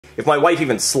If my wife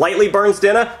even slightly burns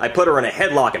dinner, I put her in a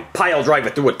headlock and pile drive her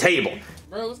through a table.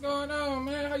 Bro, what's going on,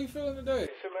 man? How you feeling today?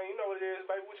 Shit, man, you know what it is,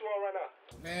 baby. What you want right now?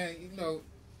 Man, you know,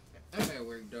 I'm at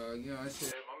work, dog. You know, I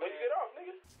said, When you get off,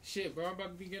 nigga? shit, bro, I'm about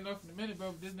to be getting off in a minute,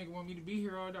 bro. But this nigga want me to be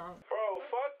here all day. Bro,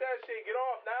 fuck that shit. Get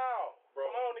off now. Bro,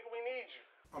 come on, nigga, we need you.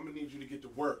 I'm gonna need you to get to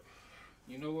work.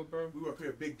 You know what, bro? We work here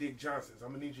at Big Dick Johnson's.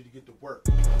 I'm gonna need you to get to work.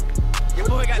 Your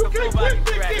boy got the full body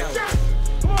drag out.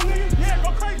 Come on, nigga. Yeah,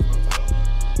 go crazy.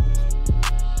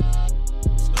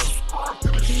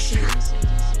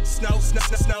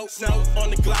 Snow on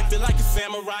the Glock, feel like a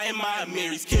samurai in my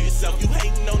Amiris. Kill yourself, you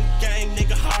hating on the game,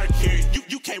 nigga, hard carry.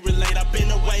 You can't relate, I've been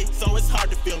away, so it's hard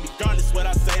to feel me. Regardless what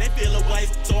I say, they feel away,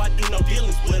 so I do no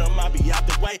dealings with them, I be out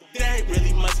the way. There ain't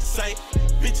really much to say,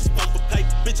 bitches fuck for play.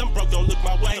 Bitch, I'm broke, don't look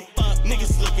my way.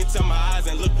 Niggas look into my eyes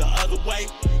and look the other way.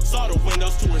 Saw the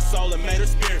windows to her soul and made her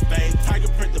spirit fade. Tiger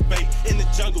print the bait, in the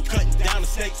jungle cutting down the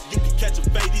snakes. You can catch a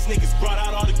fade, these niggas brought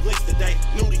out all the glitz today.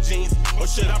 Nudie jeans, or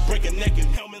should I break a neck in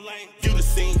helmet lane? You the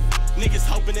scene, niggas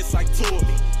hoping it's like two of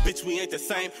me. Bitch, we ain't the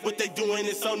same, what they doing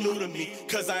is so new to me.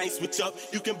 Cause I ain't switch up,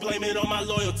 you can blame it on my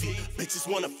loyalty. Bitches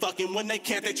wanna fucking when they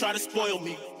can't, they try to spoil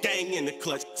me. Gang in the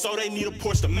clutch, so they need a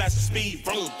Porsche to match the speed.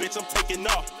 Vroom, bitch, I'm taking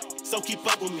off, so keep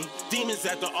up with me. Demons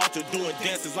at the altar doing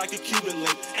dances like a Cuban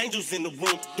link. Angels in the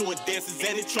room doing dances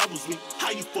and it troubles me.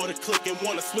 How you for the click and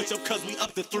wanna switch up cause we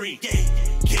up to 3? Yeah,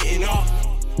 getting off,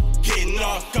 getting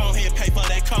off. Go ahead, pay for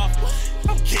that car.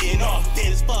 I'm getting off,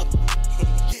 dead as fuck.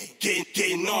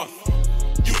 Getting off.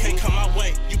 You can't come my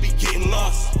way, you be getting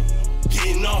lost.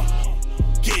 Getting off,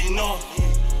 getting off,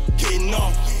 getting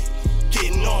off,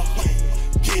 getting off,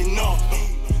 getting off,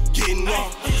 getting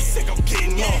off. Sick, I'm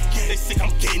getting off. They sick,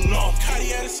 I'm getting off.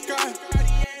 Cartier the sky.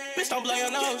 Bitch, don't blame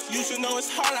your nose. You should know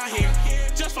it's hard out here.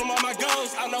 Just from all my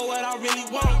goals, I know what I really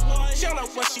want. She don't know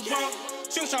what she want.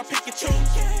 She don't try to pick and choose.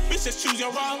 Bitch, just choose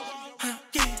your wrong.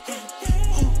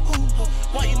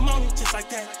 Why you moaning just like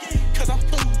that? Cause I'm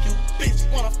fooling you.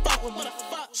 Bitch, wanna fuck with me.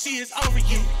 She is over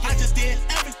you. I just did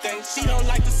everything. She don't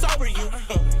like to sober you.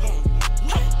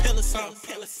 Pop a pill or something.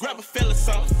 Grab a fill or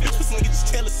something. Bitch, who's gonna get you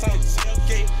tell or something?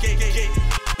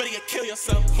 Yeah. Better you kill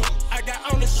yourself. I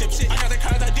got ownership shit. I got the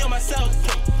cards, I deal myself.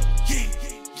 Yeah.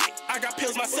 I got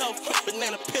pills myself.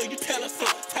 Banana pill, you tell us.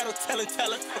 Tattle,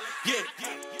 tell her. Yeah.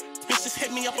 Bitch, just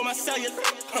hit me up on my cellular.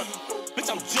 Bitch,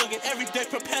 I'm jugging every day,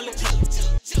 propelling.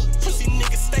 Pussy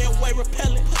niggas stay away,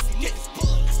 repelling. Yeah.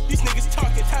 These niggas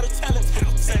talking, tattle,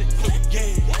 said it.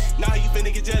 Yeah. Now you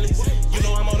finna get jealous. You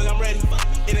know I'm on it, I'm ready.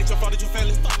 It ain't your fault that you fell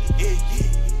it. Yeah.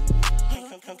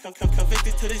 Come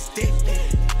convicted to this dick.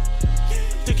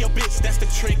 Took your bitch, that's the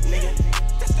trick, nigga.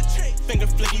 That's the trick. Finger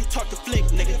flick, you talk to flick,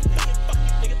 nigga.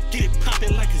 Get it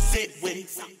poppin' like a zit with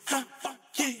it.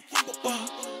 Yeah.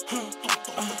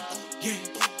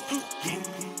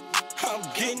 I'm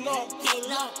getting off.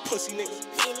 Pussy nigga.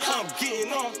 I'm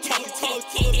getting off. Getting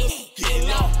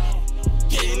off.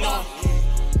 Getting off.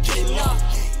 Getting off.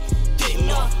 Getting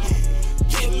off.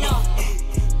 Getting off.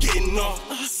 Getting off.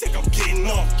 Sick, I'm getting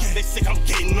off. They sick, I'm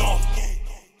getting off.